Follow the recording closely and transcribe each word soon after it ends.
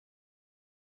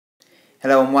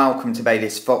Hello and welcome to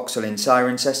Bayliss Vauxhall in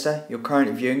Cirencester. You're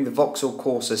currently viewing the Vauxhall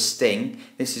Corsa Sting.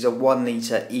 This is a 1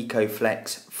 litre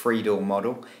EcoFlex 3-door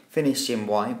model, finished in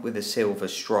white with the silver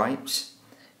stripes.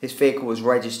 This vehicle was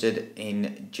registered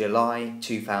in July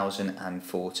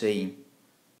 2014.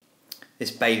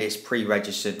 This Bayliss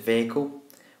pre-registered vehicle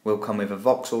will come with a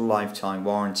Vauxhall lifetime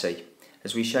warranty.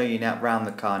 As we show you now round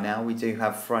the car now, we do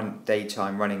have front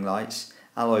daytime running lights,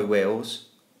 alloy wheels,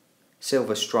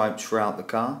 silver stripes throughout the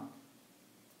car.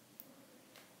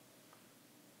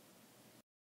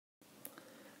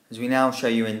 As we now show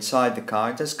you inside the car,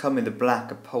 it does come with a black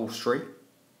upholstery.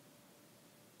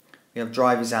 We have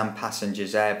drivers and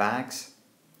passengers airbags,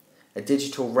 a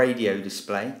digital radio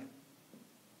display,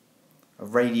 a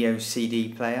radio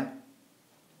CD player,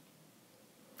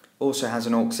 also has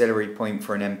an auxiliary point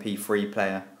for an MP3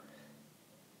 player,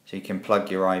 so you can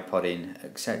plug your iPod in,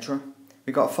 etc.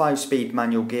 We've got a 5-speed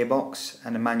manual gearbox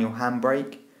and a manual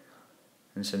handbrake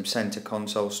and some centre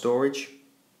console storage.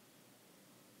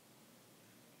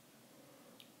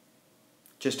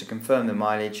 Just to confirm the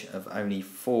mileage of only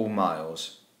 4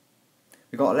 miles.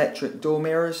 We've got electric door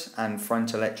mirrors and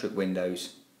front electric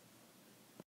windows.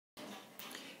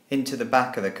 Into the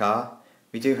back of the car,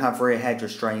 we do have rear head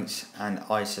restraints and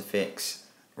Isofix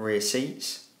rear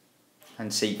seats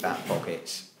and seat back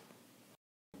pockets.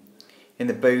 In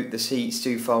the boot, the seats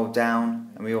do fold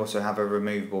down and we also have a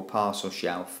removable parcel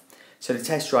shelf. So to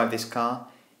test drive this car,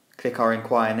 click our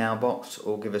Inquire Now box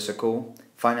or give us a call.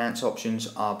 Finance options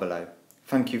are below.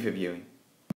 Thank you for viewing.